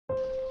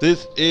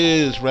This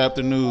is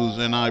Raptor News,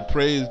 and I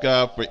praise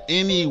God for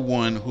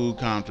anyone who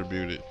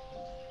contributed.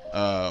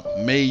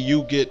 May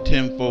you get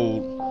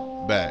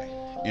tenfold back,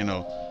 you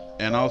know.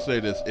 And I'll say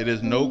this: it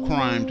is no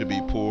crime to be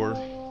poor.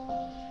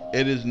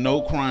 It is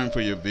no crime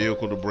for your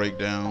vehicle to break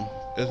down.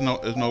 It's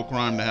no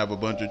crime to have a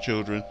bunch of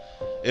children.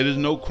 It is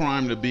no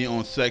crime to be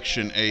on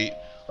Section 8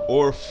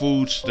 or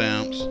food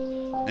stamps.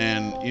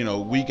 And,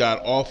 we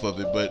got off of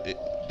it, but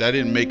that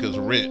didn't make us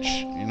rich.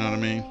 You know what I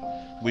mean?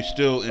 We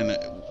still in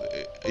an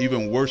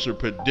even worse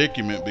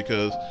predicament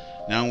because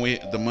now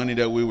the money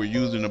that we were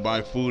using to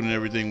buy food and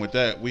everything with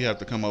that, we have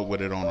to come up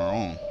with it on our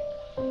own.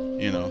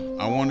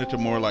 I wanted to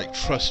more like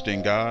trust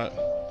in God.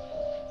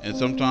 And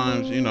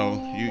sometimes,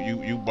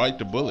 you bite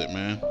the bullet,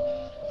 man.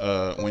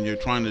 When you're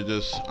trying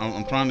to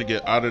I'm trying to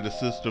get out of the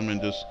system and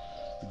just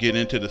get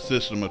into the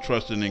system of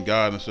trusting in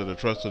God instead of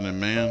trusting in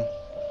man.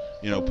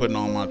 Putting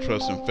all my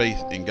trust and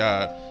faith in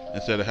God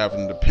instead of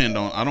having to depend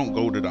on. I don't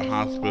go to the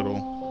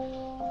hospital.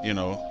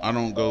 I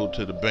don't go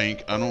to the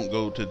bank. I don't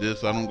go to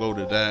this. I don't go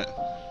to that.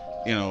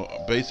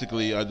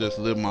 Basically, I just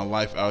live my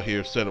life out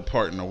here set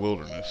apart in the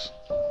wilderness.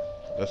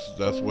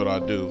 That's what I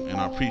do, and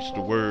I preach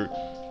the word.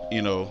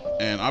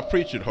 And I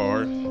preach it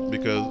hard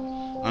because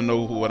I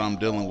know what I'm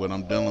dealing with.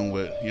 I'm dealing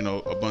with,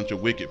 a bunch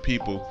of wicked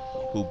people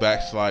who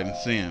backslide and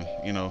sin,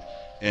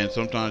 and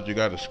sometimes you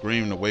got to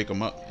scream to wake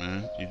them up,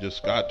 man. You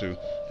just got to.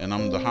 And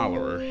I'm the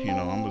hollerer,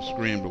 I'm going to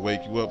scream to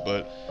wake you up,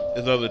 but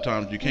there's other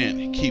times you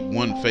can't keep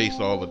one face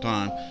all the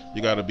time.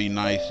 You got to be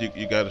nice.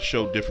 You got to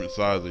show different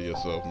sides of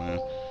yourself, man.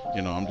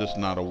 I'm just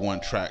not a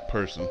one-track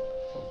person.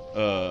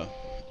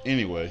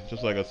 Anyway,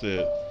 just like I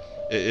said,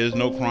 it is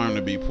no crime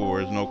to be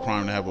poor. It's no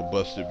crime to have a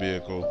busted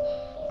vehicle.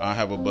 I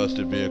have a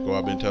busted vehicle.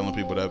 I've been telling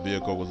people that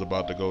vehicle was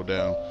about to go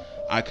down.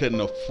 I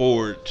couldn't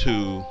afford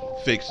to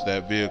fix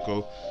that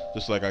vehicle,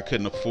 just like I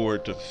couldn't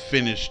afford to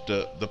finish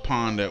the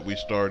pond that we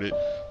started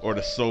or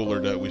the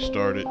solar that we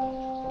started.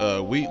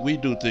 We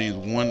do things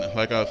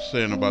like I was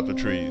saying about the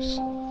trees.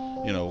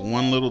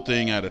 One little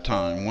thing at a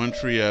time, one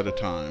tree at a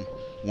time,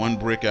 one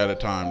brick at a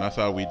time. That's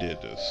how we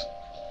did this.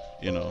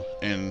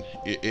 And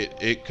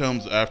it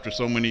comes after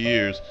so many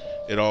years,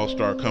 it all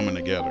start coming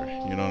together.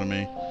 You know what I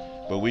mean?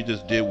 But we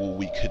just did what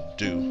we could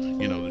do.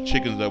 The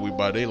chickens that we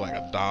buy, they like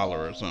 $1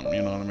 or something.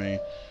 You know what I mean?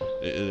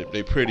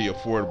 They pretty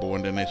affordable,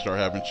 and then they start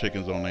having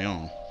chickens on their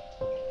own.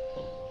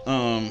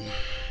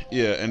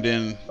 Yeah, and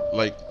then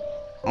like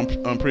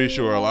I'm pretty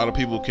sure a lot of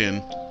people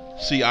can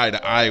see eye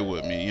to eye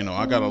with me.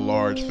 I got a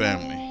large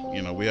family.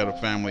 We had a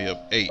family of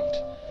 8,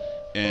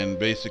 and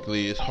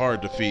basically it's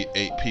hard to feed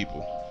 8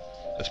 people,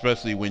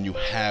 especially when you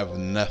have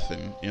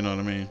nothing. You know what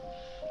I mean?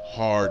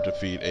 Hard to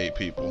feed 8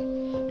 people,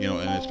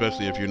 and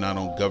especially if you're not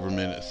on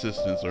government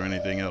assistance or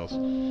anything else.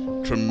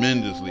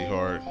 Tremendously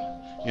hard.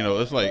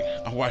 It's like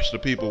I watch the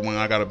people when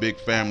I got a big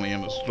family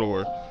in the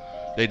store.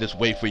 They just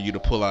wait for you to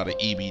pull out an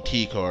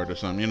EBT card or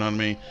something. You know what I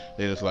mean?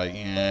 They just like,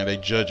 yeah, they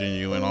judging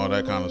you and all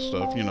that kind of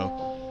stuff.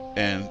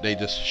 And they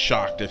just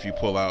shocked if you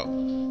pull out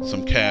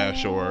some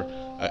cash or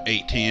an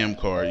ATM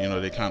card.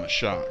 They kind of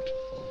shocked.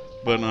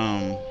 But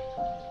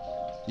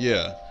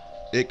yeah.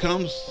 It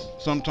comes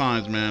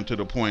sometimes, man, to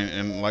the point,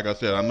 and like I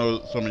said, I know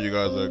some of you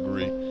guys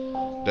agree,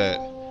 that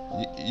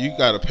you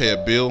got to pay a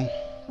bill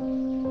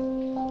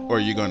or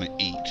you're going to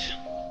eat.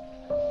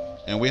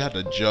 And we have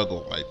to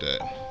juggle like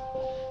that.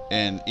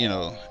 And,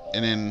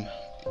 and then,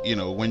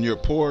 when you're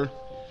poor,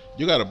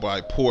 you got to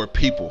buy poor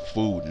people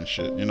food and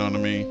shit. You know what I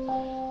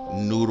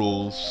mean?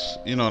 Noodles,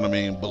 you know what I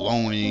mean?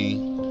 Bologna,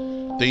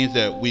 things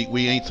that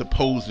we ain't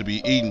supposed to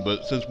be eating,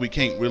 but since we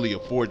can't really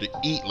afford to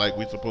eat like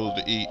we're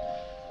supposed to eat,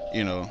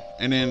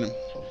 and then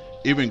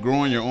even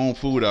growing your own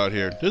food out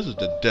here. This is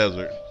the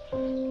desert.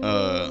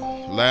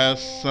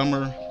 Last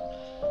summer,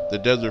 the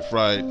desert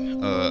fried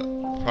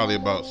probably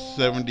about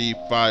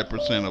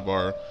 75% of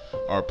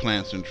our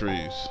plants and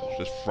trees.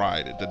 Just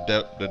fried it.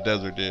 The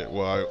desert did.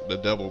 Well, the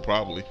devil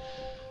probably.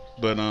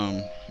 But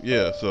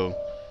yeah. So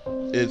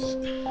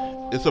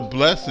it's a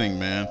blessing,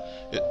 man.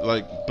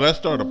 Like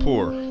blessed are the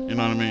poor. You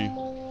know what I mean?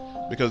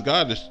 Because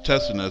God is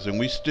testing us, and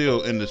we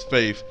still in this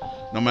faith.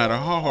 No matter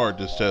how hard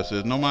this test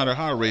is, no matter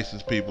how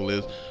racist people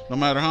is, no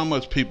matter how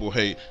much people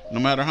hate, no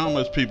matter how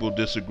much people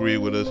disagree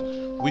with us,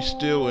 we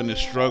still in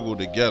this struggle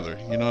together.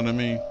 You know what I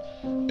mean?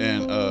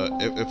 And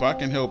if I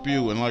can help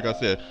you, and like I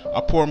said, I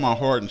pour my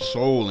heart and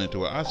soul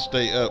into it. I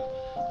stay up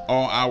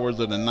all hours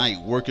of the night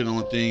working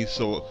on things.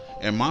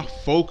 And my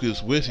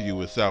focus with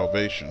you is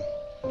salvation.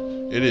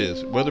 It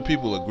is. Whether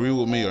people agree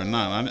with me or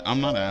not,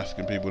 I'm not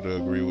asking people to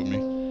agree with me.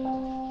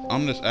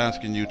 I'm just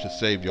asking you to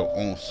save your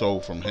own soul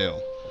from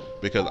hell.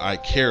 Because I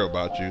care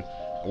about you,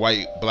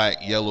 white, black,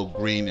 yellow,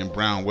 green, and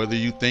brown, whether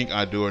you think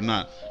I do or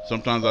not.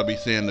 Sometimes I be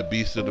saying the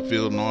beast of the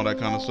field and all that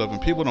kind of stuff,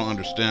 and people don't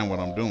understand what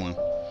I'm doing.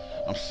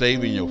 I'm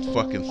saving your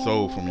fucking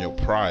soul from your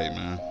pride,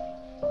 man.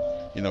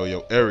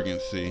 Your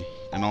arrogancy,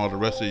 and all the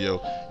rest of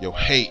your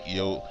hate,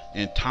 your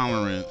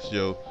intolerance,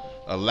 your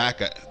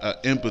lack of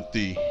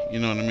empathy. You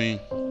know what I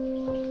mean?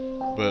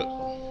 But,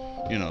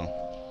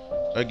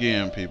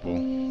 again, people,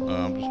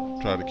 I'm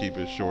just trying to keep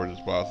it short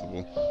as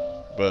possible.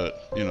 But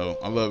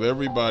I love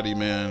everybody,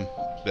 man,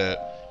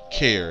 that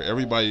care.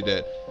 Everybody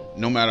that,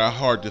 no matter how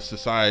hard the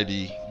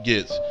society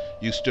gets,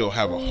 you still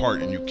have a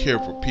heart and you care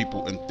for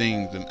people and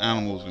things and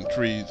animals and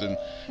trees and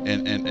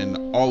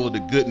all of the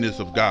goodness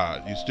of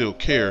God. You still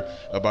care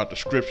about the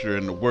scripture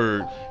and the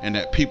word and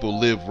that people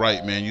live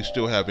right, man. You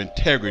still have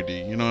integrity.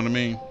 You know what I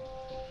mean?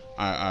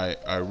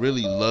 I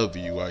really love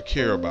you. I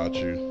care about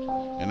you.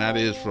 And that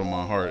is from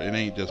my heart. It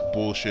ain't just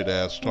bullshit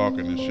ass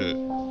talking and shit.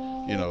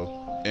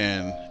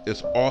 And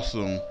it's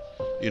awesome,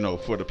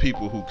 for the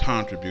people who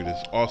contribute.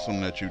 It's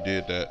awesome that you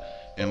did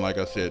that. And like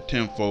I said,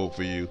 tenfold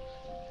for you,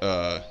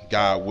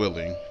 God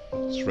willing.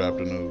 Strap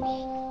the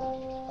news.